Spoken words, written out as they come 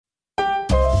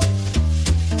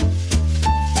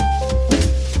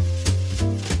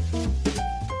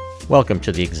Welcome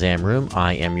to the exam room.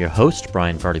 I am your host,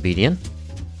 Brian Vardabedian.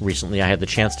 Recently, I had the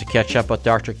chance to catch up with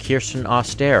Dr. Kirsten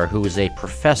Ostherr, who is a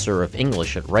professor of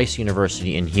English at Rice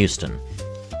University in Houston.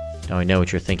 Now, I know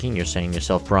what you're thinking. You're saying to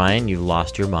yourself, Brian, you've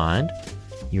lost your mind.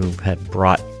 You had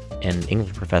brought an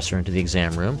English professor into the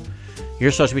exam room.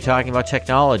 You're supposed to be talking about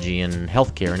technology and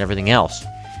healthcare and everything else.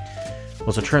 Well,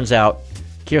 as it turns out,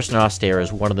 Kirsten Ostherr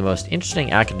is one of the most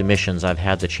interesting academicians I've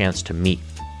had the chance to meet.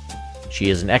 She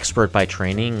is an expert by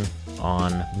training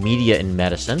on media in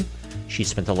medicine. She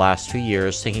spent the last few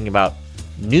years thinking about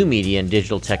new media and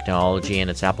digital technology and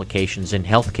its applications in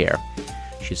healthcare.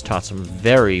 She's taught some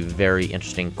very, very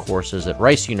interesting courses at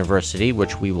Rice University,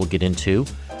 which we will get into.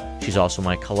 She's also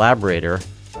my collaborator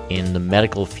in the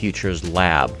Medical Futures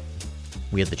Lab.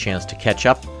 We had the chance to catch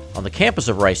up on the campus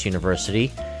of Rice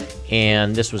University,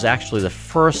 and this was actually the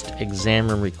first exam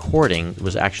room recording that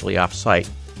was actually off-site.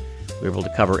 We were able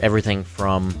to cover everything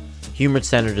from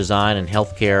human-centered design and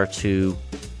healthcare to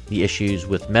the issues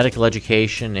with medical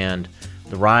education and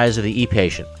the rise of the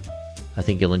e-patient. I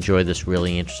think you'll enjoy this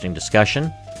really interesting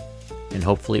discussion, and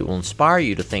hopefully it will inspire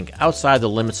you to think outside the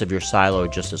limits of your silo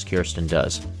just as Kirsten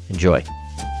does. Enjoy.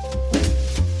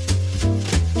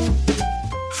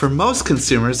 For most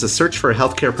consumers, the search for a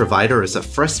healthcare provider is a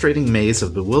frustrating maze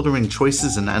of bewildering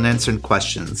choices and unanswered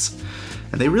questions.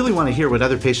 And they really want to hear what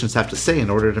other patients have to say in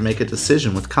order to make a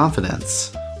decision with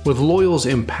confidence. With Loyal's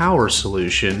Empower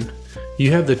solution,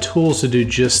 you have the tools to do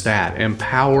just that.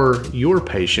 Empower your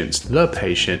patients, the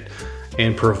patient,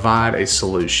 and provide a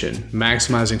solution,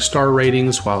 maximizing star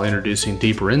ratings while introducing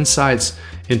deeper insights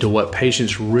into what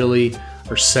patients really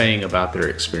are saying about their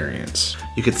experience.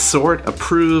 You could sort,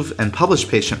 approve, and publish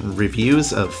patient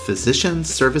reviews of physicians,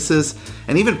 services,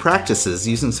 and even practices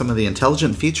using some of the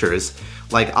intelligent features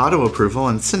like auto-approval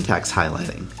and syntax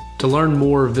highlighting. To learn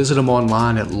more, visit them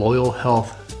online at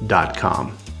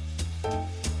loyalhealth.com.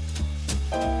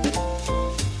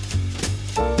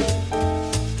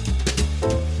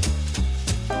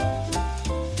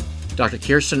 Dr.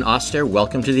 Kirsten Ostherr,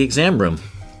 welcome to the exam room.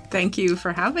 Thank you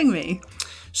for having me.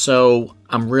 So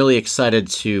I'm really excited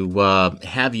to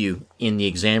have you in the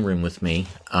exam room with me.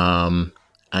 I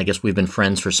guess we've been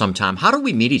friends for some time. How did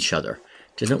we meet each other?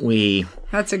 Didn't we?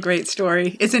 That's a great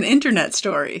story. It's an internet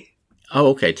story. Oh,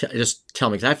 okay. Just tell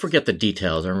me, because I forget the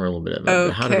details. I remember a little bit of it.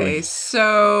 Okay,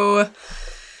 so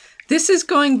this is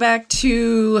going back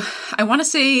to, I want to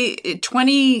say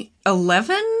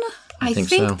 2011? I think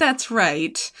so. That's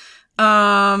right.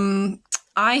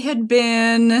 I had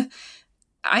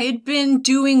been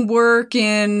doing work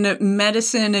in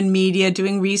medicine and media,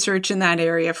 doing research in that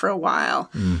area for a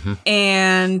while. Mm-hmm.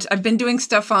 And I've been doing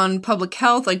stuff on public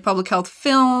health, like public health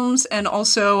films, and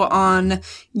also on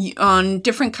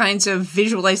different kinds of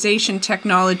visualization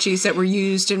technologies that were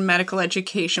used in medical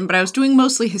education. But I was doing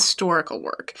mostly historical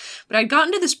work. But I'd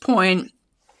gotten to this point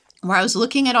where I was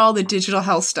looking at all the digital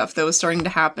health stuff that was starting to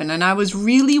happen, and I was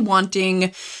really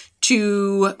wanting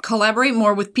to collaborate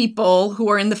more with people who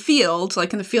are in the field,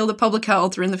 like in the field of public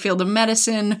health or in the field of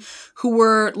medicine, who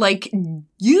were like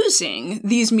using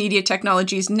these media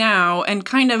technologies now and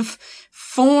kind of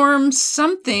form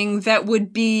something that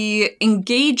would be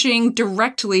engaging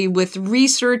directly with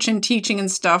research and teaching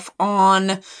and stuff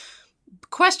on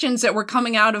questions that were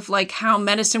coming out of like how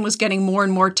medicine was getting more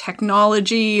and more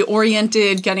technology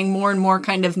oriented, getting more and more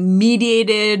kind of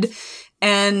mediated.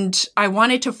 And I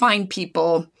wanted to find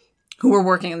people who were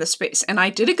working in the space. And I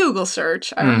did a Google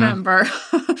search, I remember.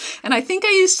 And I think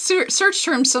I used search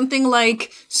terms something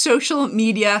like social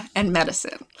media and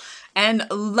medicine. And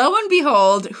lo and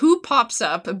behold, who pops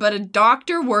up but a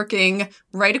doctor working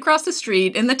right across the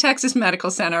street in the Texas Medical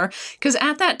Center? Because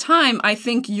at that time, I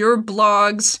think your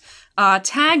blog's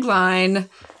tagline,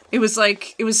 it was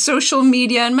social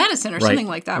media and medicine or something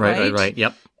like that, right? Right,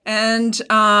 yep. And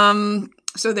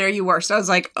so there you were. So I was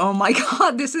like, oh my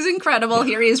God, this is incredible.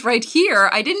 Here he is right here.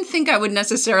 I didn't think I would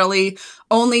necessarily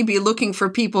only be looking for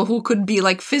people who could be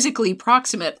like physically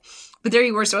proximate. But there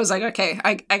you were. So I was like, okay,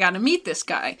 I got to meet this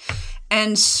guy.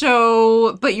 And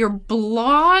so, but your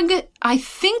blog, I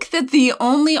think that the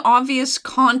only obvious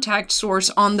contact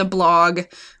source on the blog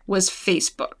was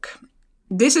Facebook.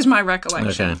 This is my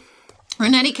recollection. Okay.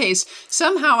 In any case,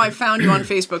 somehow I found you on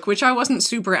Facebook, which I wasn't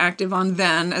super active on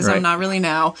then, as I'm not really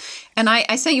now. And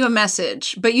I sent you a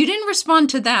message, but you didn't respond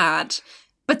to that.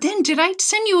 But then did I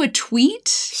send you a tweet?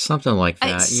 Something like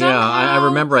that. I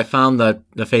remember I found the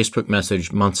Facebook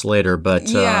message months later, but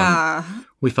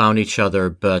we found each other,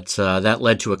 but that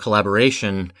led to a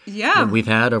collaboration that we've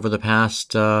had over the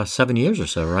past 7 years or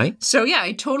so, right? So, yeah,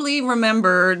 I totally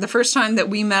remember the first time that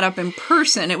we met up in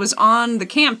person. It was on the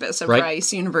campus of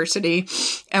Rice University,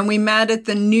 and we met at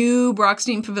the new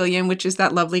Brockstein Pavilion, which is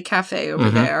that lovely cafe over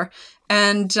there.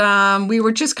 And we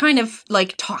were just kind of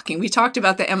like talking. We talked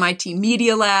about the MIT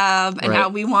Media Lab and how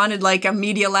we wanted like a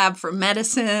media lab for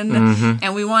medicine.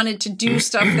 And we wanted to do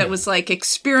stuff that was like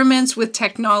experiments with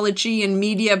technology and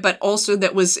media, but also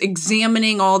that was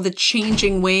examining all the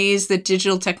changing ways that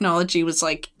digital technology was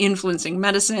like influencing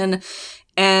medicine.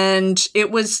 And it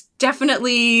was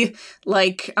definitely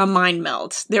like a mind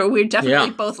melt. We're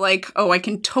definitely both like, oh, I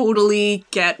can totally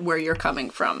get where you're coming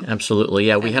from. Absolutely.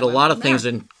 Yeah, we had a lot of things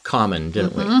in common,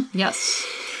 didn't we? Yes.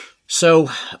 So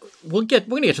we're going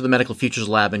to get to the Medical Futures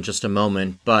Lab in just a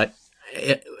moment, but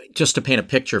just to paint a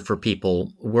picture for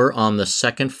people, we're on the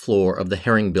second floor of the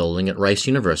Herring Building at Rice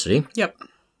University. Yep.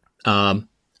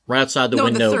 Right outside the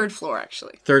window. No, the third floor,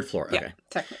 actually. Third floor, okay. Yeah,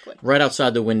 technically. Right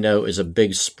outside the window is a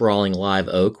big sprawling live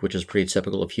oak, which is pretty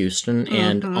typical of Houston.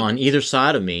 And on either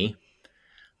side of me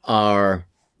are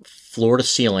floor to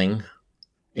ceiling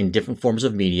in different forms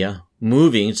of media,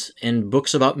 movies, and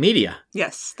books about media.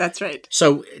 Yes, that's right.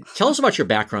 So tell us about your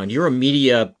background. You're a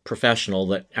media professional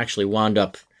that actually wound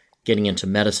up getting into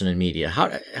medicine and media.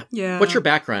 What's your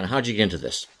background? How did you get into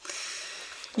this?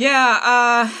 Yeah,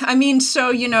 I mean, so,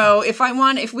 you know, if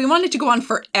we wanted to go on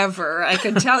forever, I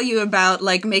could tell you about,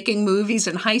 like, making movies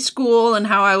in high school and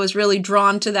how I was really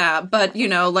drawn to that. But, you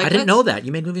know, like... I didn't know that.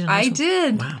 You made movies in high school? I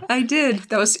did. Wow. I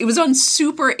did. It was on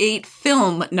Super 8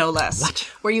 film, no less. What?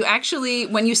 Where you actually,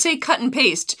 when you say cut and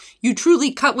paste, you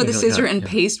truly cut with a scissor and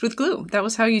paste with glue. That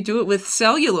was how you do it with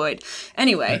celluloid.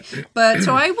 Anyway, but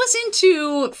so I was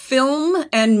into film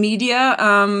and media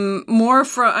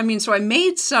so I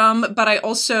made some, but I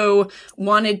also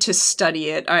wanted to study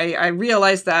it. I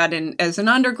realized that as an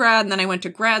undergrad, and then I went to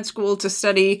grad school to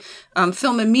study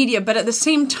film and media. But at the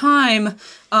same time,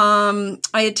 I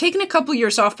had taken a couple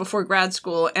years off before grad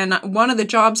school, and one of the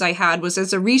jobs I had was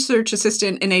as a research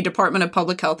assistant in a department of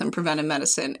public health and preventive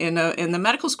medicine in the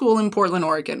medical school in Portland,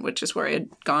 Oregon, which is where I had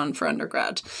gone for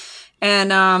undergrad.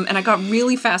 And I got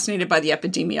really fascinated by the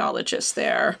epidemiologists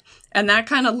there. And that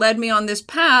kind of led me on this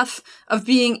path of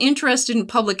being interested in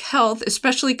public health,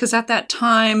 especially because at that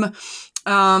time,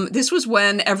 this was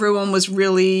when everyone was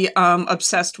really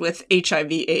obsessed with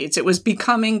HIV/AIDS. It was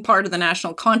becoming part of the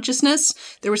national consciousness.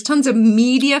 There was tons of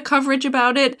media coverage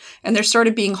about it, and there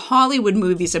started being Hollywood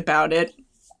movies about it.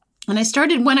 And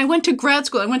when I went to grad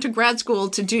school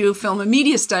to do film and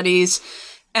media studies.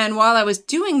 And while I was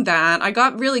doing that, I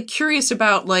got really curious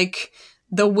about, like,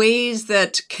 the ways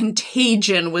that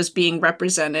contagion was being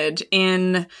represented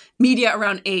in media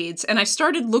around AIDS. And I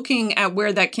started looking at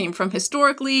where that came from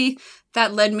historically.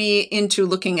 That led me into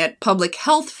looking at public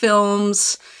health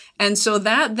films. And so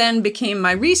that then became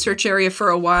my research area for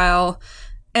a while.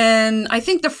 And I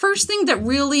think the first thing that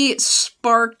really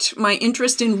sparked my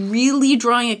interest in really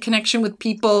drawing a connection with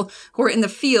people who are in the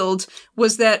field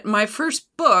was that my first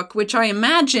book, which I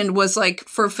imagined was like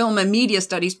for film and media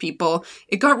studies people,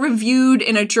 it got reviewed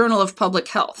in a journal of public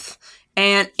health.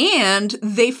 And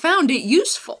they found it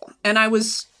useful. And I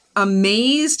was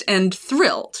amazed and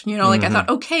thrilled. You know, like I thought,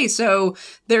 okay, so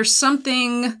there's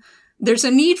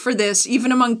a need for this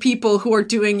even among people who are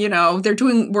doing, you know, they're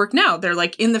doing work now. They're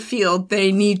like in the field.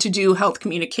 They need to do health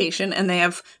communication and they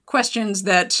have questions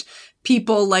that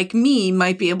people like me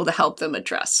might be able to help them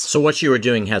address. So what you were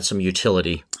doing had some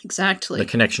utility. Exactly. The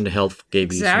connection to health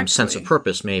gave you some sense of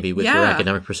purpose maybe with your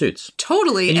academic pursuits.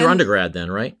 Totally. And you were undergrad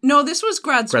then, right? No, this was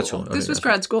grad school. Okay, this was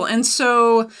grad school. And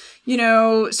so, you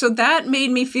know, so that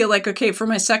made me feel like, okay, for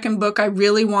my second book, I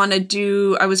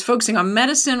was focusing on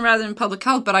medicine rather than public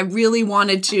health, but I really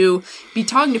wanted to be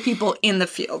talking to people in the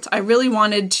field. I really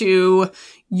wanted to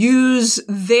use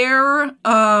their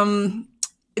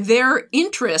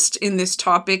interest in this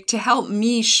topic to help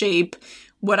me shape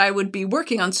what I would be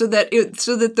working on so that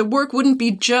the work wouldn't be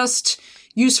just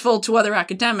useful to other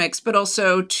academics, but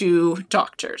also to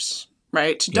doctors,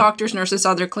 right? To doctors, nurses,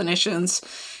 other clinicians.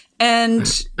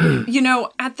 And, you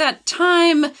know, at that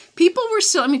time, people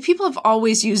have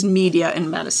always used media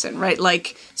in medicine, right?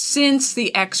 Like since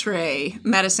the X-ray,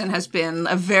 medicine has been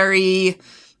a very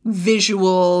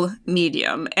visual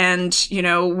medium. And, you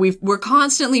know, we're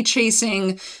constantly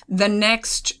chasing the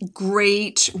next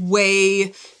great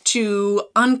way to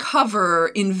uncover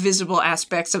invisible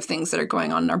aspects of things that are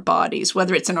going on in our bodies,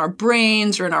 whether it's in our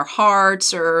brains or in our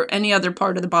hearts or any other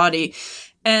part of the body.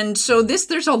 And so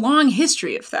there's a long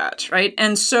history of that, right?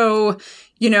 And so,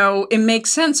 you know, it makes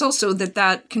sense also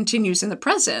that continues in the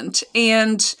present.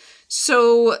 And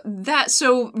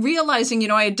So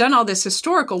realizing, I had done all this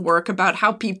historical work about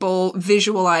how people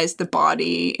visualize the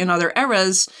body in other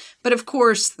eras. But of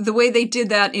course, the way they did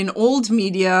that in old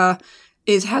media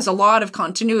has a lot of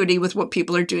continuity with what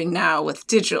people are doing now with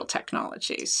digital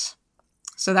technologies.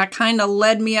 So that kind of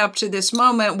led me up to this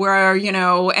moment where,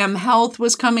 mHealth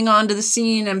was coming onto the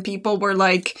scene and people were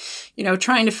like,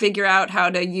 trying to figure out how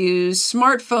to use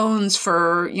smartphones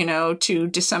for, to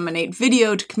disseminate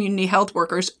video to community health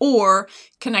workers or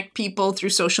connect people through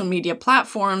social media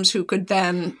platforms who could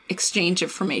then exchange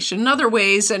information in other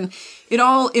ways. And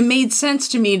it made sense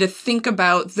to me to think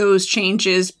about those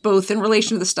changes, both in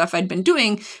relation to the stuff I'd been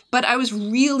doing, but I was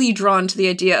really drawn to the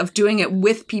idea of doing it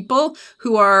with people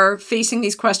who are facing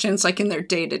these questions like in their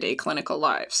day-to-day clinical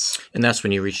lives. And that's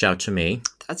when you reached out to me.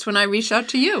 That's when I reached out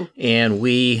to you. And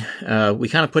we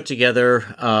kind of put together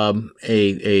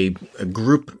a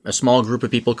small group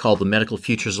of people called the Medical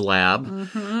Futures Lab,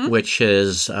 which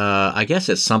is, I guess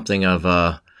it's something of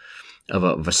a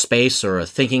space or a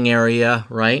thinking area,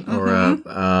 right? Or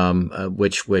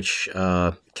which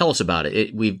tell us about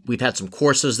it. We've had some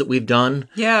courses that we've done.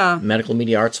 Yeah. Medical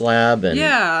Media Arts Lab. And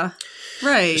yeah.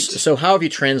 Right. So how have you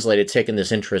taken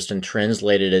this interest and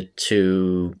translated it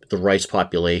to the Rice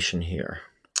population here?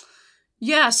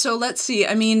 Yeah, so let's see.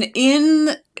 I mean, in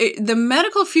the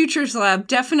Medical Futures Lab,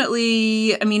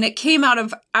 definitely, it came out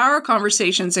of our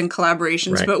conversations and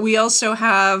collaborations, right. But we also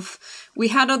had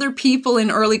other people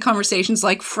in early conversations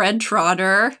like Fred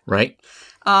Trotter. Right.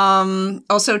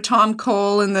 Also Tom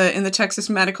Cole in the Texas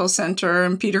Medical Center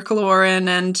and Peter Kaloran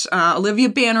and Olivia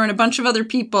Banner and a bunch of other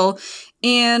people.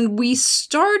 And we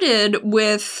started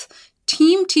with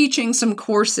team teaching some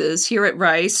courses here at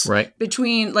Rice. Right.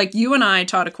 Between, like, you and I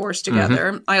taught a course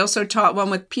together. I also taught one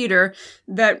with Peter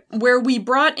where we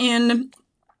brought in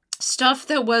stuff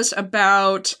that was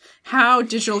about how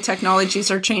digital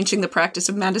technologies are changing the practice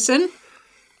of medicine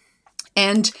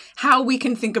and how we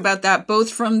can think about that both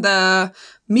from the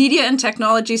media and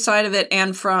technology side of it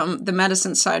and from the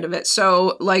medicine side of it.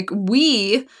 So, like,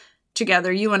 we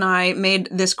together, you and I, made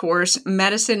this course,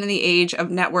 Medicine in the Age of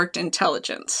Networked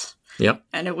Intelligence. Yep.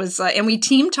 And it was, and we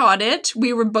team taught it.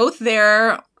 We were both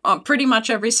there pretty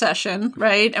much every session,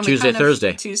 right? And Tuesday,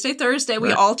 Thursday.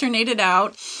 We alternated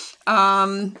out.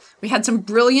 We had some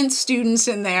brilliant students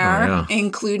in there,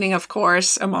 including, of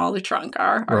course, Amal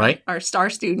Utrankar, our star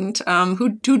student,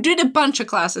 who did a bunch of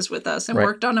classes with us and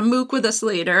worked on a MOOC with us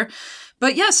later.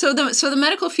 But yeah, so the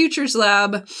Medical Futures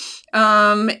Lab,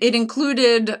 it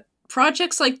included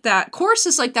projects like that,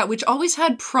 courses like that, which always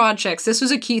had projects. This was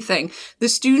a key thing. The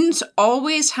students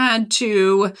always had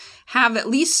to have at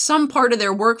least some part of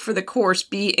their work for the course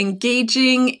be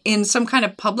engaging in some kind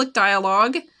of public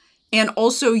dialogue and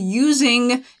also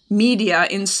using media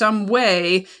in some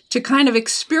way to kind of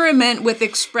experiment with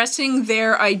expressing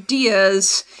their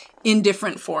ideas in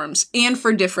different forms and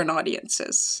for different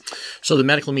audiences. So the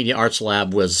Medical Media Arts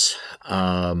Lab was,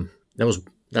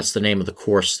 that's the name of the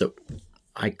course that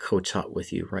I co-taught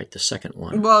with you, right? The second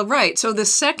one. Well, right. So the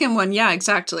second one, yeah,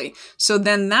 exactly. So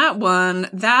then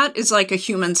that is like a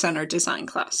human-centered design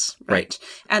class, right?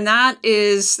 And that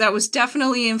was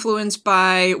definitely influenced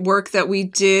by work that we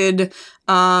did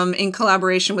in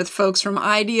collaboration with folks from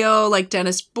IDEO, like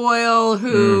Dennis Boyle,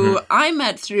 who I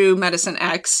met through Medicine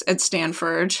X at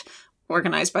Stanford,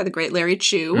 organized by the great Larry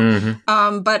Chu.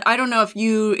 But I don't know if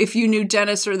you knew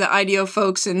Dennis or the IDEO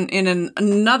folks in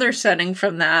another setting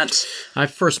from that. I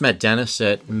first met Dennis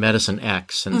at Medicine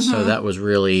X, and so that was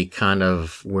really kind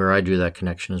of where I drew that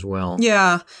connection as well.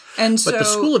 Yeah. But the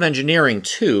School of Engineering,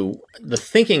 too, the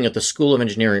thinking at the School of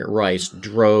Engineering at Rice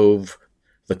drove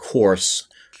the course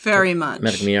very much.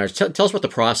 Medical Media Arts. Tell us what the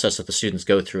process that the students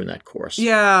go through in that course.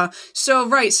 Yeah. So,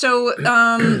 right. So,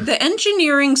 the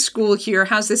engineering school here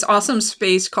has this awesome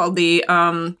space called the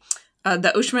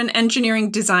Oshman Engineering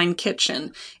Design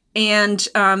Kitchen. And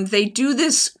they do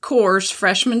this course,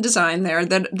 freshman design there,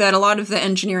 that a lot of the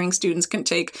engineering students can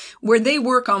take, where they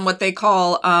work on what they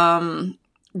call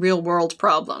real world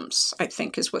problems, I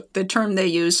think is what the term they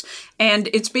use. And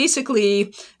it's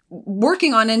basically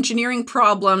working on engineering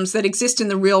problems that exist in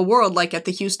the real world, like at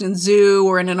the Houston Zoo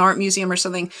or in an art museum or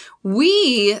something.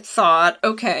 We thought,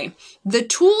 okay, the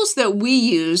tools that we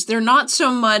use, they're not so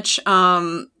much,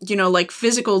 like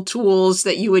physical tools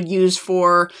that you would use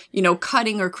for,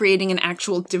 cutting or creating an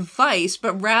actual device,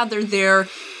 but rather they're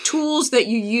tools that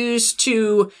you use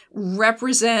to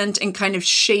represent and kind of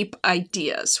shape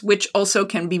ideas, which also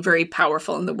can be very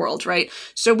powerful in the world, right?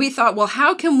 So we thought, well,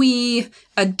 how can we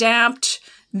adapt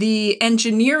the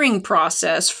engineering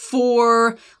process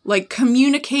for like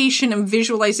communication and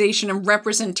visualization and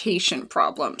representation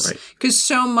problems. Because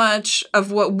so much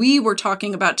of what we were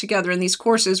talking about together in these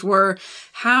courses were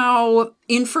how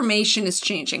information is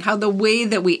changing, how the way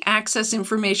that we access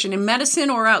information in medicine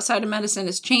or outside of medicine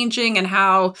is changing, and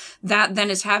how that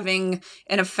then is having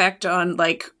an effect on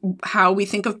like how we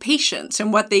think of patients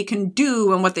and what they can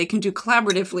do and what they can do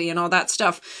collaboratively and all that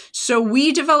stuff. So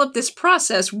we developed this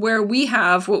process where we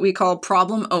have what we call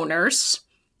problem owners,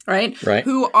 right?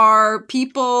 Who are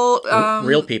people...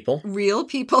 real people. Real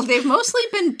people. They've mostly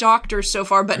been doctors so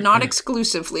far, but not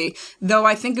exclusively, though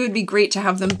I think it would be great to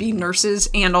have them be nurses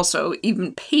and also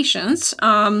even patients.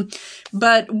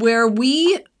 But where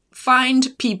we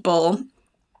find people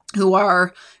who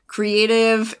are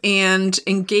creative and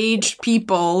engaged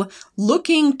people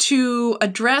looking to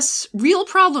address real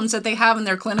problems that they have in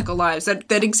their clinical lives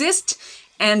that exist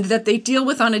and that they deal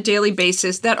with on a daily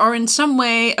basis that are in some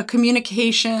way a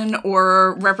communication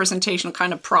or representation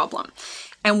kind of problem.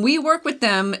 And we work with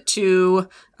them to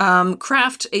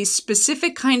craft a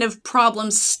specific kind of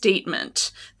problem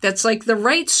statement that's like the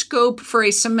right scope for a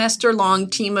semester-long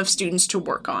team of students to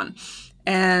work on.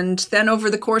 And then over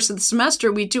the course of the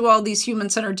semester, we do all these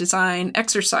human-centered design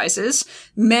exercises,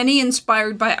 many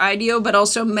inspired by IDEO, but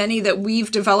also many that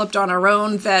we've developed on our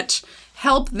own that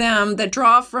help them, that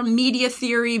draw from media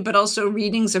theory, but also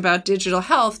readings about digital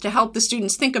health to help the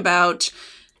students think about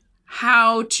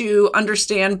how to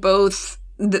understand both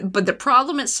the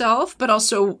problem itself, but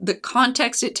also the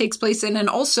context it takes place in, and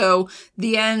also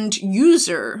the end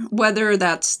user, whether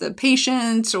that's the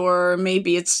patients or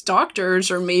maybe it's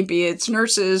doctors or maybe it's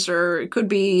nurses or it could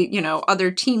be, you know, other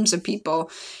teams of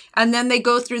people. And then they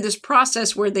go through this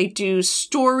process where they do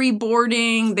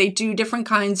storyboarding, they do different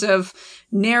kinds of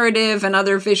narrative and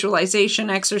other visualization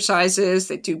exercises,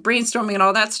 they do brainstorming and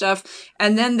all that stuff,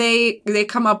 and then they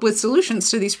come up with solutions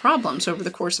to these problems over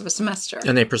the course of a semester.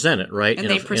 And they present it, right? And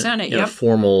they present it, in a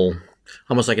formal,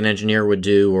 almost like an engineer would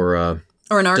do, or an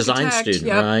architect, design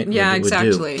student, right? Yeah,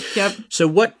 exactly. Yep.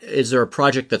 So is there a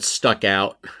project that stuck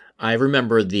out? I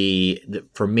remember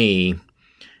for me,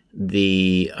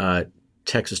 the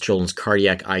Texas Children's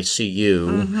Cardiac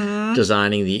ICU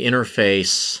designing the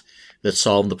interface that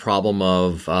solved the problem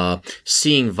of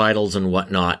seeing vitals and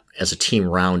whatnot as a team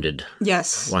rounded. Yes.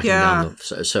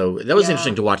 So that was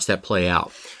interesting to watch that play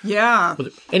out. Yeah.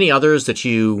 Any others that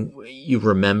you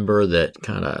remember that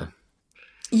kind of...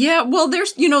 Yeah, well,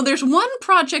 there's one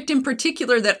project in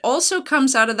particular that also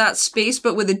comes out of that space,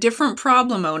 but with a different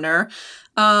problem owner.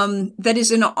 That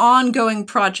is an ongoing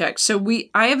project. So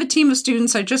I have a team of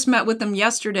students. I just met with them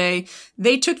yesterday.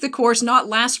 They took the course not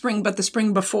last spring, but the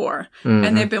spring before.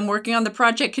 And they've been working on the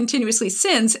project continuously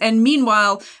since. And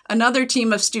meanwhile, another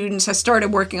team of students has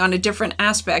started working on a different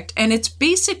aspect. And it's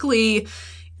basically,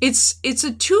 it's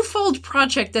a twofold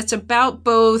project that's about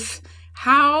both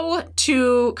how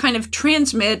to kind of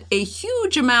transmit a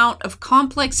huge amount of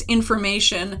complex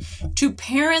information to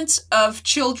parents of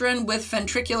children with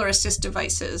ventricular assist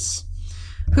devices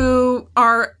who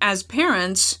are, as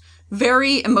parents,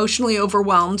 very emotionally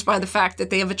overwhelmed by the fact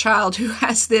that they have a child who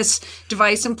has this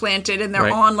device implanted and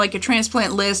they're on like a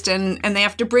transplant list and they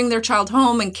have to bring their child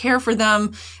home and care for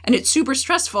them. And it's super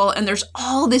stressful. And there's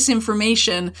all this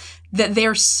information that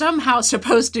they're somehow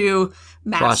supposed to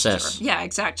master. Process. Yeah,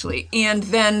 exactly. And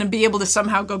then be able to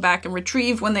somehow go back and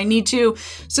retrieve when they need to.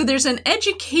 So there's an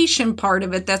education part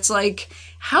of it that's like,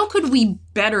 how could we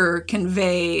better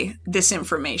convey this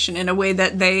information in a way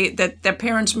that that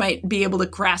parents might be able to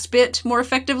grasp it more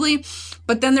effectively?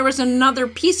 But then there was another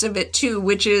piece of it too,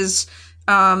 which is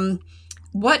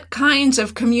what kinds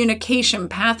of communication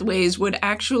pathways would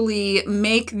actually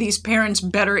make these parents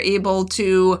better able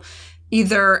to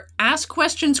either ask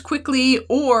questions quickly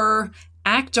or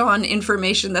act on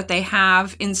information that they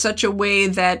have in such a way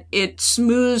that it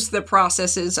smooths the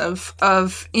processes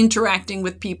of interacting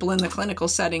with people in the clinical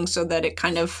setting so that it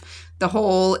kind of, the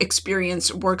whole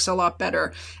experience works a lot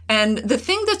better. And the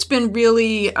thing that's been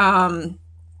really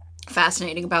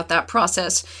fascinating about that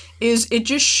process is it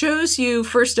just shows you,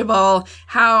 first of all,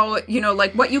 how,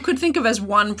 like what you could think of as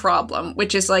one problem,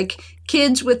 which is like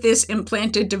kids with this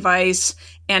implanted device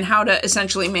and how to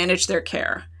essentially manage their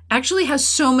care, actually has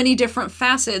so many different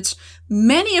facets,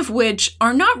 many of which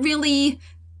are not really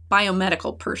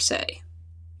biomedical per se,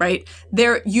 right?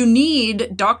 You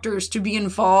need doctors to be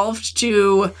involved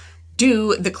to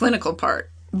do the clinical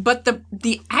part. But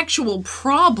the actual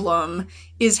problem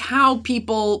is how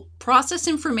people process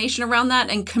information around that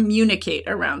and communicate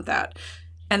around that.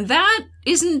 And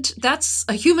that's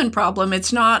a human problem.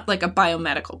 It's not like a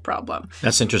biomedical problem.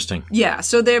 That's interesting. Yeah.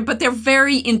 So they're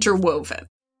very interwoven.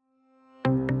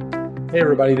 Hey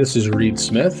everybody, this is Reed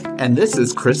Smith. And this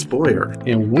is Chris Boyer.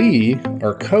 And we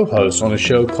are co-hosts on a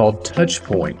show called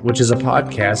Touchpoint, which is a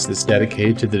podcast that's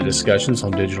dedicated to the discussions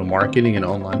on digital marketing and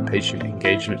online patient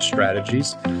engagement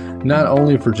strategies, not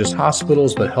only for just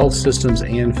hospitals, but health systems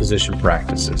and physician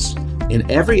practices. In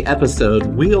every episode,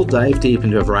 we'll dive deep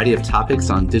into a variety of topics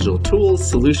on digital tools,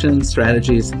 solutions,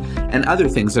 strategies, and other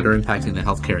things that are impacting the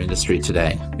healthcare industry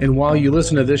today. And while you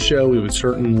listen to this show, we would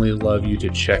certainly love you to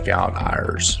check out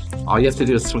ours. All you have to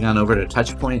do is swing on over to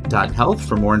touchpoint.health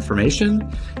for more information,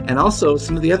 and also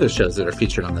some of the other shows that are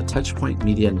featured on the Touchpoint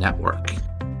Media Network.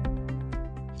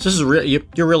 So this is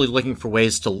you're really looking for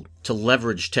ways to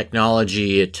leverage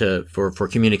technology for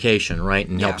communication, right,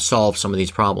 and help solve some of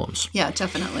these problems. Yeah,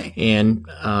 definitely. And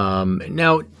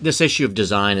now this issue of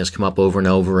design has come up over and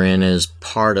over, and as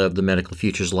part of the Medical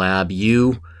Futures Lab,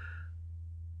 you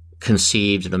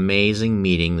conceived an amazing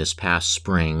meeting this past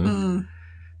spring.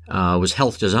 Was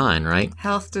health design, right?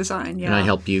 Health design, yeah. And I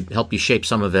helped you shape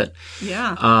some of it.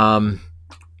 Yeah.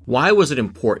 Why was it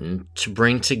important to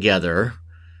bring together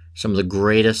some of the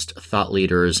greatest thought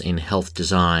leaders in health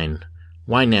design?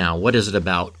 Why now? What is it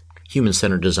about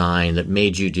human-centered design that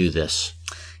made you do this?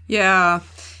 Yeah.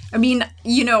 I mean,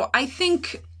 I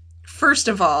think, first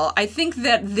of all, I think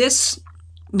that this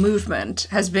movement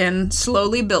has been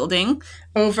slowly building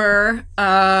over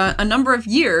a number of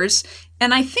years.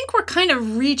 And I think we're kind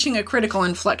of reaching a critical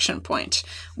inflection point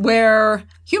where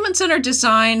human-centered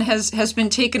design has been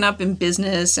taken up in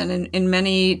business and in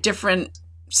many different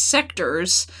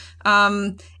sectors.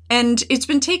 And it's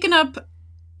been taken up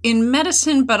in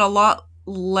medicine, but a lot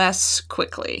less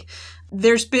quickly.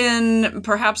 There's been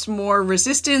perhaps more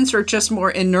resistance or just more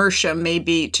inertia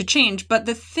maybe to change. But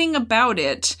the thing about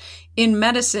it in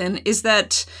medicine is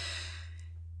that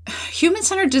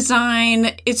human-centered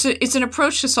design, it's an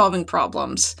approach to solving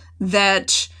problems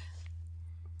that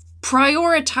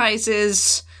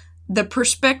prioritizes the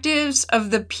perspectives of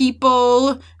the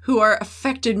people who are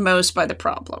affected most by the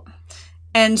problem.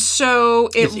 And so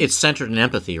it's centered in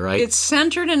empathy, right? It's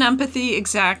centered in empathy,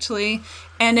 exactly.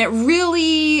 And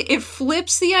it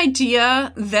flips the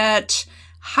idea that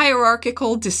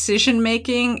hierarchical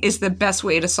decision-making is the best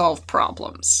way to solve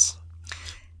problems.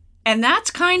 And that's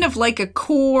kind of like a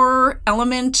core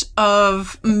element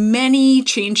of many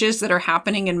changes that are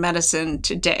happening in medicine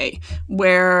today,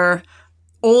 where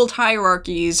old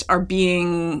hierarchies are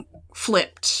being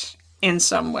flipped in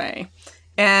some way.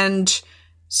 And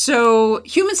so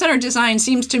human-centered design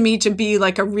seems to me to be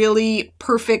like a really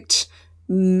perfect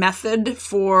method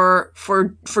for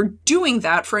doing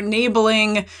that, for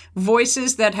enabling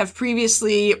voices that have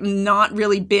previously not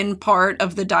really been part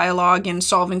of the dialogue in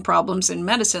solving problems in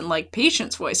medicine, like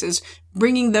patients' voices,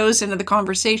 bringing those into the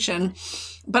conversation.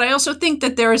 But I also think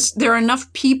that there are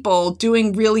enough people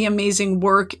doing really amazing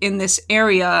work in this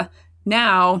area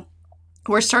now.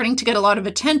 We're starting to get a lot of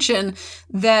attention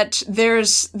that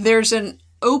there's an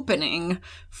opening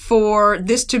for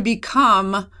this to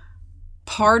become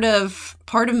part of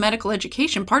medical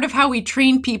education, part of how we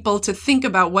train people to think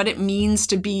about what it means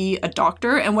to be a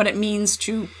doctor and what it means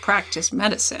to practice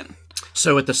medicine.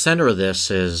 So at the center of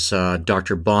this is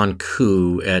Dr. Bon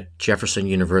Ku at Jefferson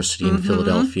University in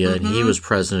Philadelphia, and he was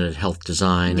president of Health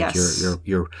Design. Yes.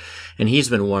 And he's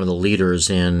been one of the leaders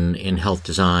in health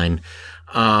design.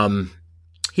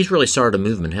 He's really started a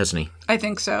movement, hasn't he? I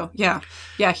think so. Yeah.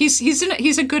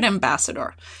 He's a good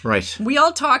ambassador. Right. We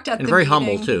all talked at the very meeting.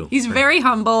 Humble too. He's very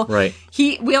humble. Right.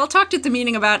 We all talked at the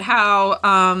meeting about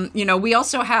how we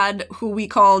also had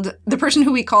the person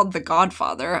who we called the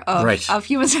godfather of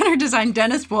human-centered design,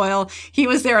 Dennis Boyle. He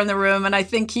was there in the room, and I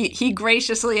think he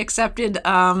graciously accepted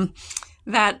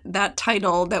that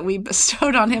title that we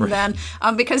bestowed on him then,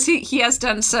 because he has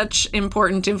done such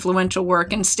important, influential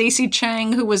work. And Stacy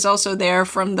Chang, who was also there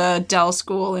from the Dell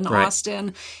School in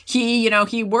Austin,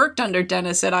 he worked under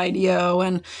Dennis at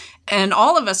IDEO, and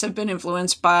all of us have been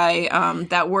influenced by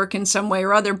that work in some way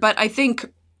or other. But I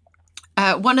think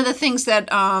one of the things that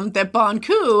Bon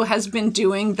Ku has been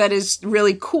doing that is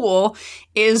really cool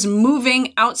is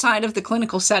moving outside of the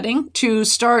clinical setting to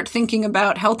start thinking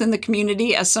about health in the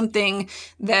community as something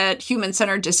that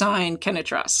human-centered design can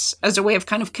address, as a way of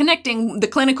kind of connecting the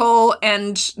clinical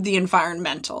and the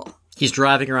environmental. He's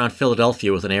driving around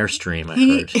Philadelphia with an Airstream,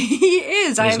 I heard. He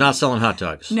is. And he's not selling hot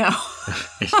dogs. No.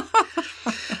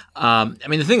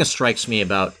 The thing that strikes me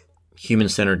about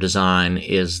human-centered design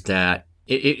is that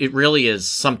it really is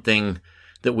something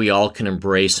that we all can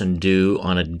embrace and do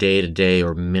on a day-to-day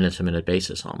or minute-to-minute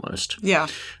basis almost. Yeah.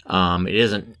 It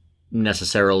isn't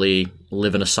necessarily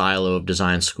live in a silo of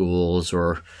design schools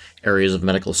or areas of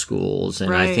medical schools.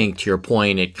 And I think, to your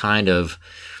point, it kind of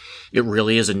it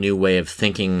really is a new way of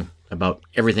thinking about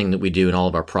everything that we do in all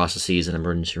of our processes and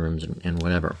emergency rooms and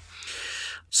whatever.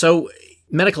 So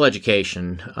medical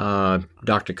education,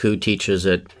 Dr. Koo teaches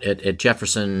at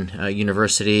Jefferson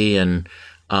University, and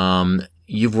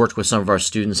you've worked with some of our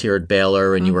students here at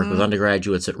Baylor, and you work with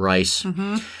undergraduates at Rice.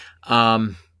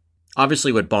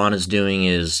 Obviously, what Bon is doing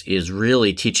is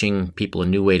really teaching people a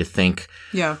new way to think.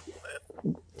 Yeah.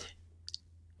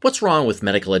 What's wrong with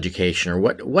medical education, or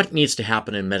what needs to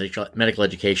happen in medical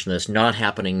education that's not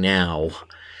happening now?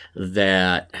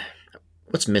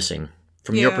 What's missing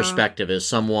from your perspective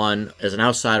as an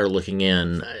outsider looking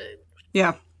in?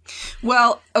 Yeah.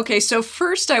 Well, okay. So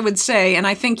first, I would say, and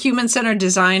I think human-centered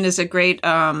design is a great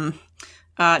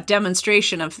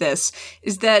demonstration of this,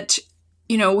 is that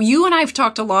you and I have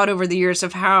talked a lot over the years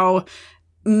of how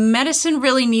medicine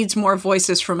really needs more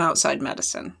voices from outside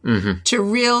medicine to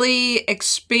really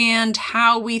expand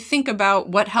how we think about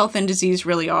what health and disease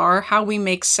really are, how we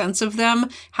make sense of them,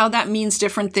 how that means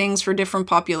different things for different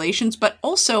populations, but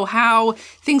also how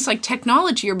things like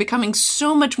technology are becoming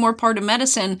so much more part of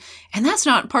medicine, and that's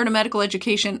not part of medical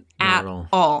education at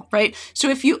all, right? So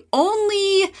if you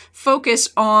only focus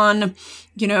on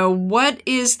what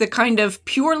is the kind of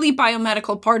purely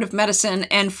biomedical part of medicine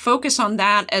and focus on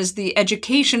that as the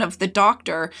education of the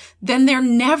doctor, then they're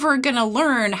never going to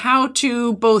learn how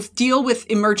to both deal with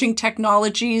emerging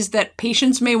technologies that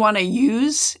patients may want to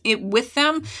use with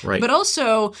them, but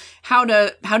also how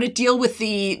to deal with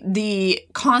the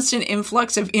constant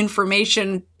influx of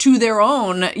information to their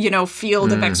own,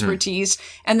 field of expertise.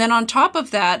 And then on top of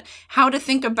that, how to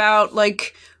think about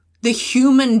the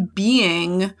human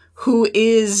being who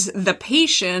is the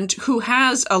patient, who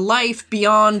has a life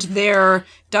beyond their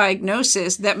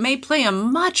diagnosis that may play a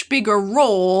much bigger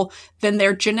role than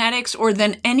their genetics or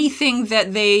than anything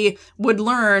that they would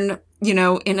learn, in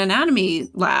an anatomy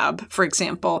lab, for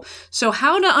example. So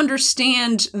how to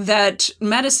understand that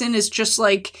medicine is just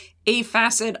like a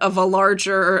facet of a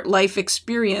larger life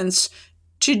experience.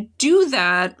 To do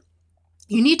that,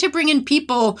 you need to bring in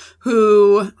people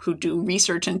who do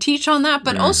research and teach on that,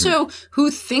 but also who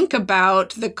think about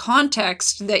the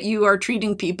context that you are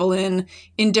treating people in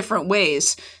different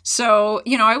ways. So,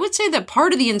 I would say that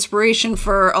part of the inspiration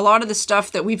for a lot of the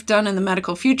stuff that we've done in the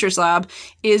Medical Futures Lab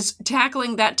is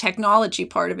tackling that technology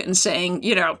part of it and saying,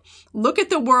 look at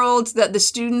the world that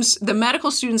the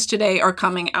medical students today are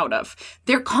coming out of.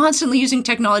 They're constantly using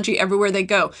technology everywhere they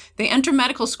go. They enter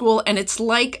medical school and it's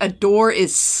like a door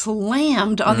is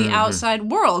slammed on the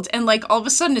outside world. And all of a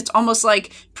sudden, it's almost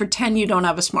like pretend you don't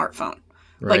have a smartphone.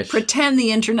 Right. Pretend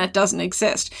the internet doesn't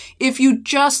exist. If you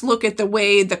just look at the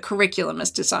way the curriculum is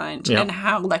designed and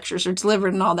how lectures are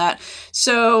delivered and all that.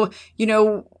 So,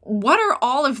 what are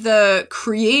all of the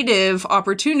creative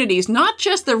opportunities, not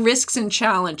just the risks and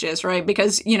challenges, right?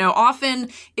 Because, often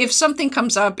if something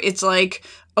comes up, it's like,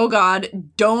 oh God,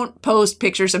 don't post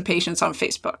pictures of patients on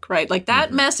Facebook, right?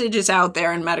 That message is out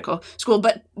there in medical school.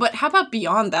 But how about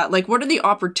beyond that? What are the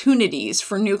opportunities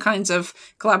for new kinds of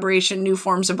collaboration, new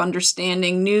forms of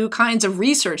understanding, new kinds of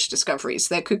research discoveries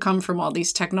that could come from all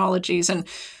these technologies? And,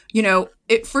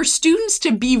 for students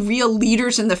to be real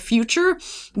leaders in the future,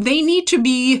 they need to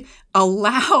be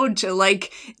allowed to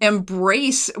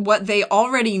embrace what they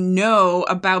already know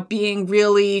about being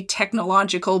really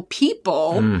technological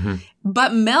people,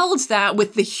 but melds that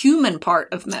with the human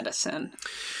part of medicine.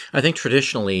 I think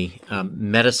traditionally,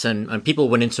 medicine, people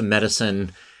went into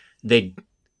medicine, they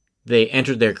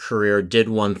entered their career, did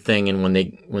one thing, and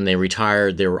when they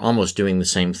retired, they were almost doing the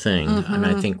same thing. And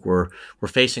I think we're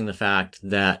facing the fact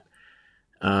that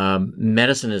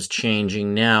medicine is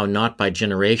changing now, not by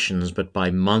generations, but by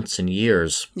months and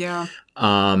years. Yeah.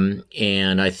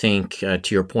 And I think, to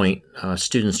your point,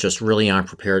 students just really aren't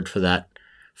prepared for that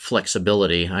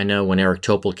flexibility. I know when Eric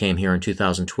Topol came here in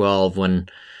 2012, when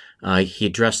he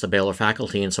addressed the Baylor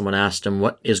faculty and someone asked him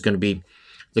what is going to be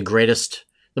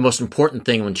the most important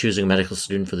thing when choosing a medical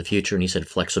student for the future, and he said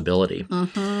flexibility.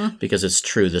 Because it's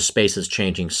true, the space is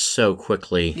changing so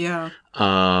quickly. Yeah.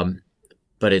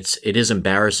 But it is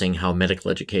embarrassing how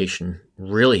medical education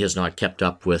really has not kept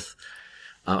up with.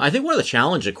 I think one of the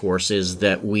challenges, of course, is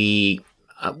that we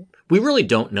really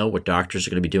don't know what doctors are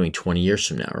going to be doing 20 years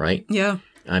from now, right? Yeah.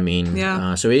 I mean,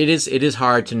 so it is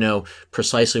hard to know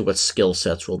precisely what skill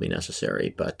sets will be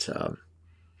necessary, but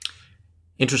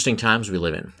interesting times we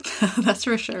live in. That's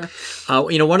for sure.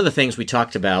 One of the things we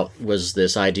talked about was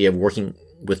this idea of working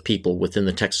with people within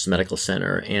the Texas Medical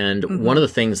Center. And one of the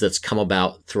things that's come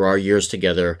about through our years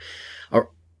together are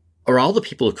all the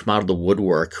people who come out of the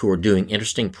woodwork who are doing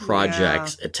interesting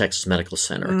projects at Texas Medical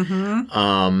Center.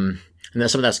 And then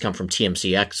some of that's come from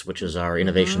TMCX, which is our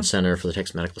innovation center for the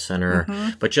Texas Medical Center.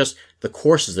 But just the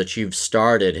courses that you've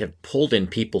started have pulled in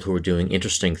people who are doing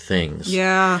interesting things.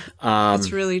 Yeah,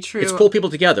 that's really true. It's pulled people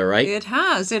together, right? It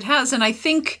has. And I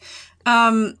think,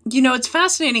 it's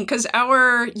fascinating because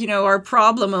our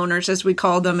problem owners, as we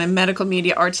call them in Medical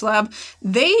Media Arts Lab,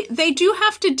 they do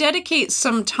have to dedicate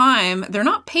some time. They're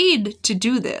not paid to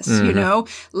do this,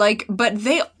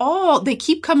 but they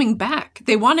keep coming back.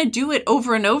 They want to do it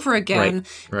over and over again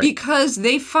because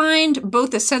they find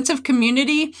both a sense of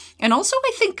community and also,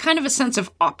 I think, kind of a sense of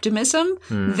optimism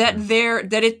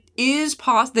that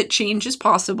change is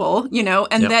possible,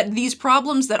 and that these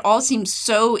problems that all seem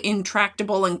so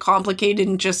intractable and complicated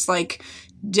and just like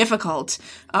difficult,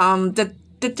 that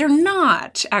they're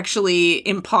not actually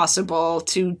impossible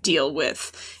to deal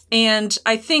with. And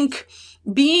I think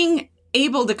being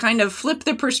able to kind of flip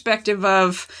the perspective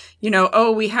of,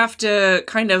 we have to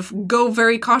kind of go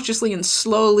very cautiously and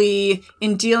slowly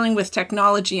in dealing with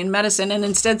technology and medicine, and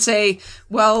instead say,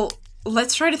 well,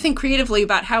 let's try to think creatively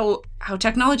about how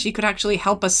technology could actually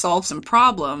help us solve some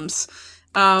problems.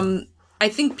 I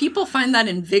think people find that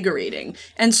invigorating.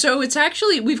 And so it's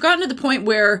actually, we've gotten to the point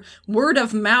where word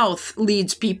of mouth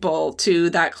leads people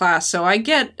to that class. So I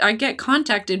get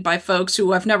contacted by folks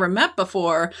who I've never met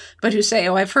before, but who say,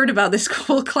 I've heard about this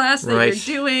cool class that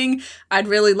you're doing. I'd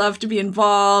really love to be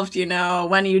involved. When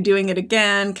are you doing it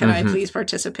again? Can I please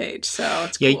participate? So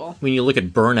it's cool. When you look at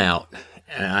burnout,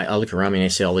 I look around me and I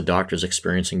see all the doctors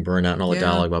experiencing burnout and all the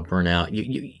dialogue about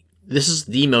burnout. This is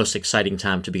the most exciting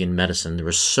time to be in medicine. There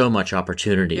is so much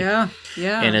opportunity. Yeah.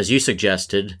 And as you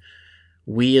suggested,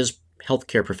 we as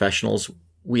healthcare professionals,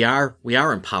 we are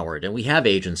empowered and we have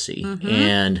agency,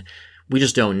 and we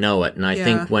just don't know it. And I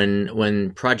think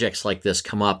when projects like this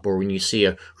come up, or when you see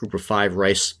a group of 5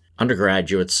 Rice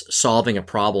undergraduates solving a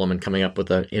problem and coming up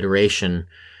with an iteration,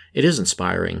 it is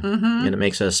inspiring, and it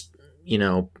makes us.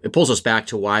 It pulls us back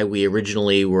to why we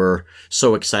originally were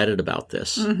so excited about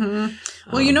this.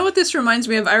 Well, you know what this reminds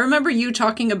me of? I remember you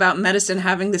talking about medicine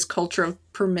having this culture of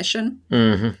permission.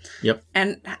 Yep.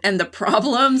 And the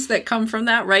problems that come from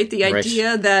that, right? The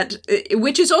idea that,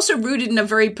 which is also rooted in a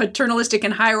very paternalistic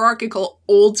and hierarchical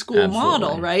old school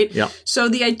model, right? Yep. So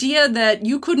the idea that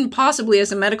you couldn't possibly,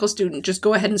 as a medical student, just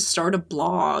go ahead and start a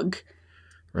blog.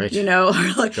 Right. Or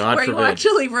like where you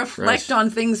actually reflect on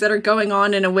things that are going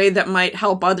on in a way that might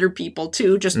help other people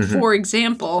too. Just for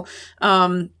example,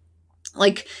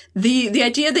 like the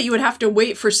idea that you would have to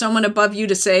wait for someone above you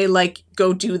to say, like,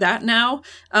 go do that now.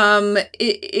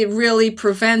 It really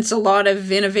prevents a lot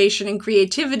of innovation and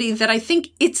creativity that I think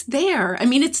it's there. I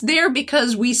mean, it's there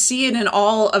because we see it in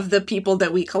all of the people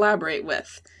that we collaborate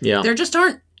with. Yeah. There just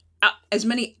aren't as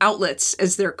many outlets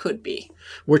as there could be.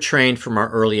 We're trained from our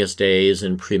earliest days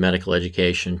in pre-medical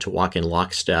education to walk in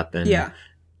lockstep and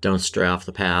don't stray off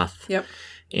the path. Yep.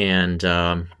 And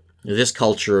this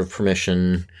culture of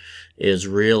permission is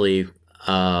really,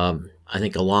 I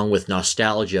think, along with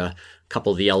nostalgia, a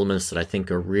couple of the elements that I think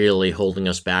are really holding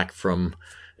us back from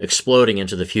exploding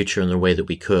into the future in the way that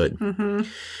we could. I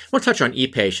want to touch on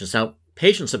e-patients. Now,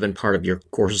 patients have been part of your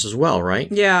courses as well,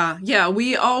 right? Yeah.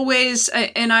 We always,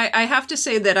 and I have to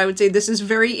say that I would say this is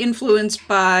very influenced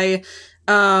by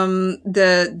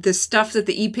the stuff that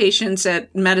the e-patients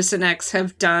at Medicine X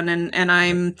have done, and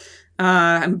I'm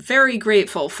very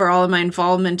grateful for all of my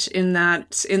involvement in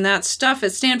that stuff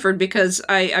at Stanford, because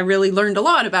I really learned a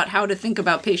lot about how to think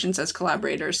about patients as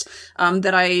collaborators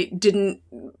that I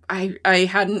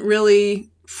hadn't really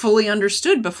fully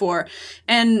understood before.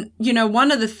 And,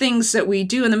 one of the things that we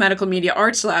do in the Medical Media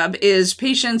Arts Lab is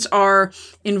patients are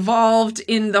involved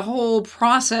in the whole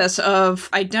process of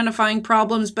identifying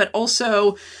problems, but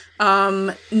also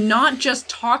not just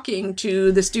talking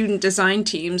to the student design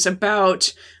teams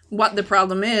about what the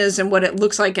problem is and what it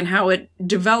looks like and how it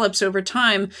develops over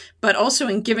time, but also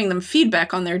in giving them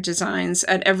feedback on their designs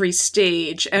at every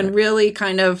stage, and really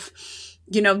kind of,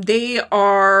 they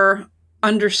are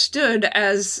understood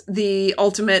as the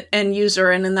ultimate end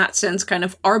user, and in that sense kind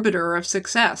of arbiter of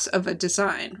success of a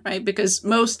design, right? Because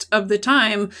most of the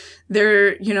time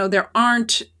there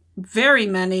aren't very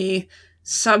many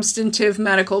substantive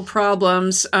medical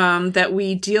problems that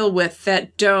we deal with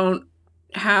that don't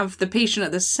have the patient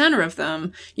at the center of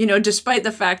them, despite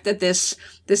the fact that this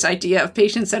idea of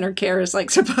patient-centered care is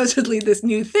like supposedly this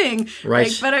new thing,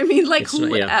 right? But I mean, like, who.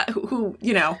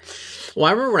 Well,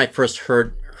 I remember when I first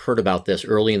heard about this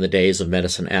early in the days of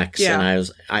Medicine X, and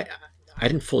I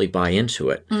didn't fully buy into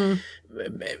it,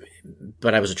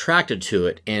 but I was attracted to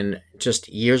it. And just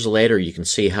years later, you can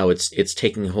see how it's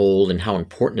taking hold and how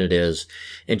important it is.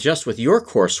 And just with your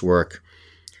coursework,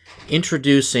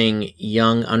 introducing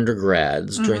young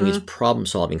undergrads during these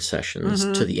problem-solving sessions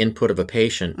to the input of a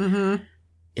patient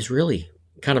is really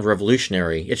kind of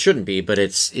revolutionary. It shouldn't be, but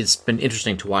it's been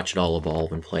interesting to watch it all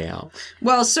evolve and play out.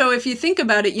 Well, so if you think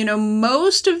about it,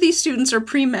 most of these students are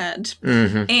pre-med.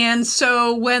 And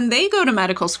so when they go to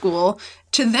medical school,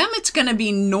 to them it's going to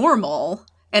be normal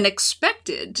and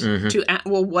expected to,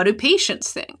 well, what do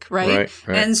patients think, right?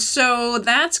 And so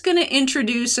that's going to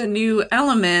introduce a new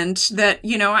element that,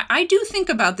 I do think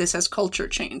about this as culture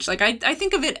change. Like, I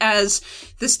think of it as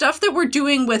the stuff that we're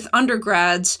doing with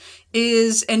undergrads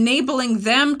is enabling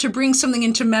them to bring something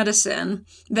into medicine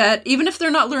that even if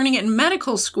they're not learning it in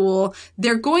medical school,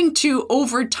 they're going to,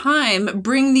 over time,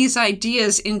 bring these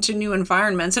ideas into new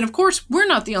environments. And of course, we're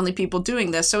not the only people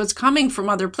doing this. So it's coming from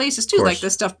other places too, like the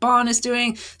stuff Bond is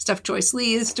doing, stuff Joyce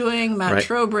Lee is doing, Matt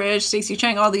Trowbridge, Stacey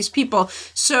Chang, all these people.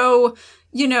 So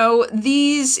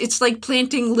it's like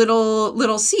planting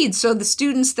little seeds. So the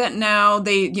students that now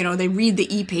they read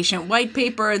the e-patient white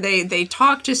paper, they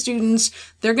talk to students,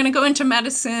 they're going to go into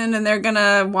medicine and they're going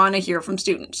to want to hear from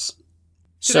students.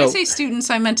 Did I say students?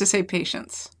 I meant to say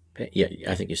patients. Yeah,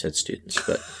 I think you said students,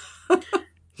 but a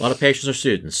lot of patients are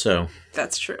students, so.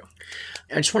 That's true.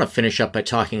 I just want to finish up by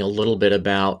talking a little bit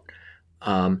about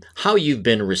how you've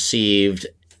been received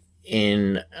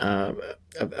in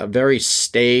a very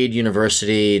staid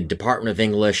university, Department of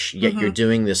English, yet you're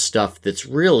doing this stuff that's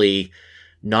really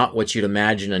not what you'd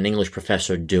imagine an English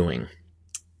professor doing.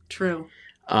 True.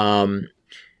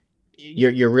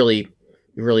 You're really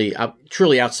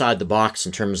truly outside the box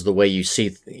in terms of the way you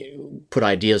put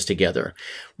ideas together.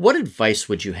 What advice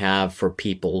would you have for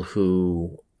people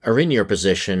who are in your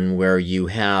position where you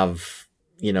have,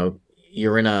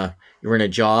 you're in a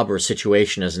job or a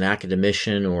situation as an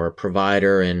academician or a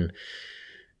provider and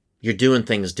you're doing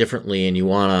things differently and you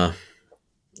want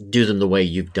to do them the way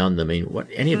you've done them? I mean,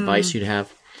 any advice you'd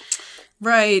have?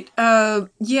 Right.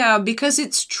 Yeah, because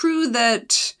it's true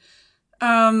that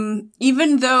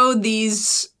even though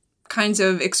these kinds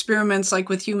of experiments like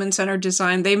with human-centered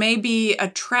design, they may be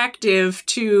attractive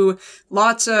to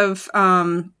lots of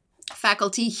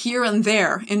faculty here and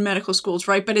there in medical schools,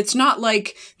 right? But it's not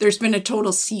like there's been a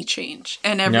total sea change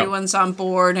and everyone's on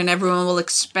board and everyone will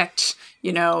expect,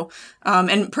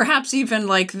 and perhaps even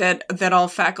like that all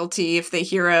faculty, if they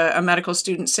hear a medical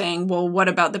student saying, well, what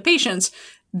about the patients?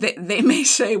 They may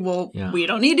say, well, we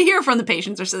don't need to hear from the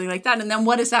patients or something like that. And then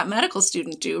what does that medical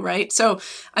student do, right? So,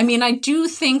 I mean, I do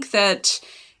think that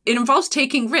it involves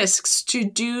taking risks to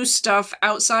do stuff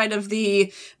outside of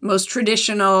the most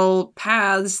traditional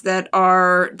paths that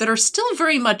are still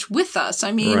very much with us.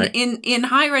 I mean, in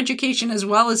higher education as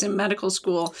well as in medical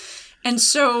school. And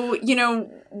so,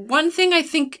 one thing I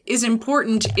think is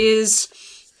important is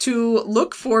to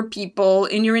look for people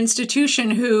in your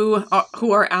institution who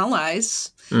are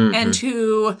allies and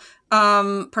who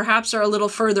perhaps are a little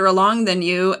further along than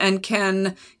you and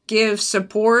can give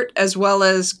support as well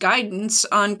as guidance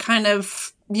on kind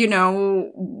of,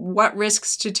 what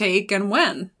risks to take and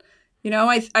when.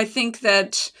 I think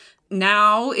that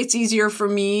now it's easier for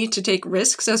me to take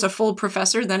risks as a full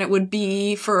professor than it would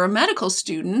be for a medical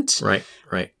student. Right.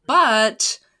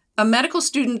 But a medical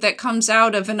student that comes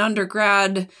out of an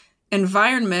undergrad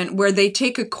environment where they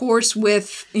take a course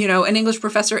with, an English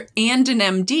professor and an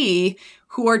MD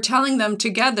who are telling them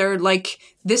together, like,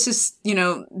 this is,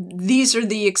 these are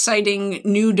the exciting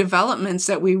new developments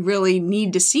that we really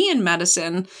need to see in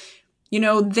medicine.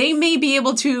 They may be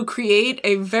able to create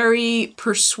a very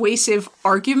persuasive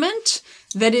argument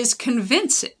that is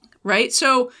convincing, right?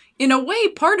 So in a way,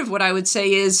 part of what I would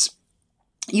say is,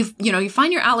 you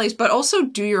find your allies, but also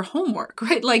do your homework,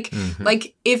 right? Like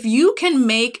if you can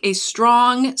make a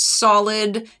strong,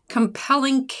 solid,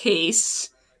 compelling case,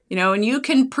 and you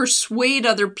can persuade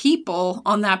other people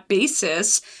on that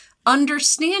basis,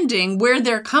 understanding where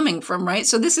they're coming from, right?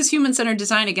 So this is human-centered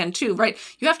design again, too, right?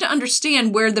 You have to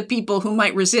understand where the people who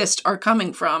might resist are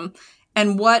coming from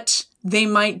and what they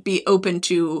might be open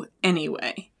to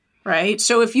anyway, right?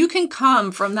 So if you can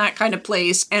come from that kind of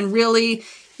place and really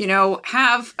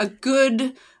have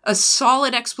a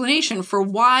solid explanation for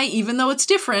why, even though it's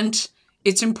different,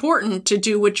 it's important to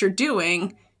do what you're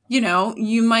doing,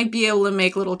 you might be able to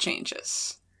make little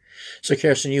changes. So,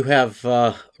 Kirsten, you have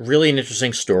really an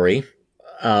interesting story.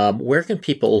 Where can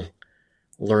people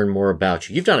learn more about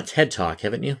you? You've done a TED Talk,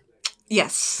 haven't you?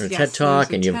 Yes. TED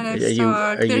Talk, and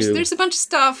there's a bunch of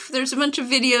stuff. There's a bunch of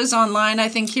videos online, I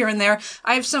think, here and there.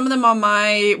 I have some of them on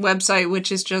my website,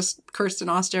 which is just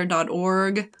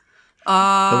kirstenostherr.org.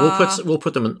 We'll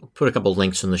put a couple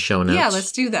links in the show notes. Yeah,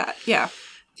 let's do that. Yeah.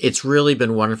 It's really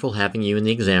been wonderful having you in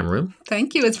the exam room.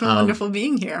 Thank you. It's been wonderful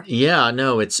being here. Yeah,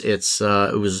 no, it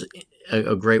was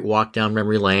a great walk down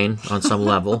memory lane on some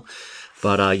level,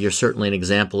 but you're certainly an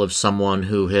example of someone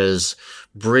who has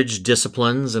bridged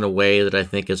disciplines in a way that I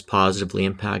think is positively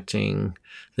impacting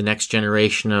the next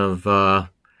generation of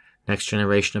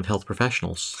health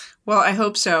professionals. Well, I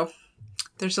hope so.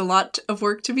 There's a lot of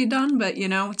work to be done, but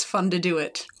it's fun to do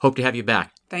it. Hope to have you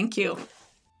back. Thank you.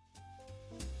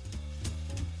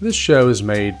 This show is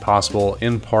made possible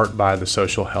in part by the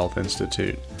Social Health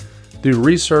Institute. Through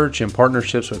research and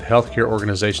partnerships with healthcare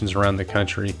organizations around the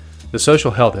country, the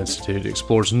Social Health Institute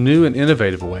explores new and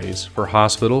innovative ways for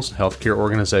hospitals, healthcare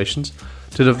organizations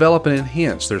to develop and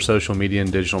enhance their social media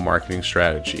and digital marketing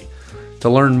strategy. To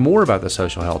learn more about the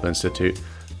Social Health Institute,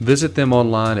 visit them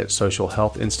online at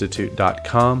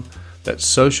socialhealthinstitute.com. That's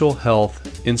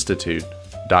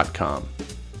socialhealthinstitute.com.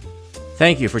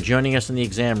 Thank you for joining us in the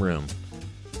exam room.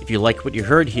 If you like what you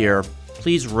heard here,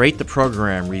 please rate the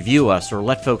program, review us, or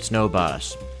let folks know about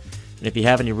us. And if you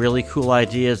have any really cool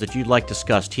ideas that you'd like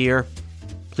discussed here,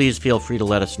 please feel free to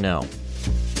let us know.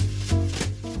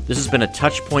 This has been a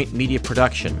Touchpoint Media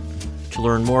production. To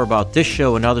learn more about this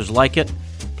show and others like it,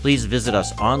 please visit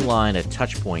us online at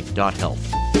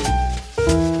touchpoint.health.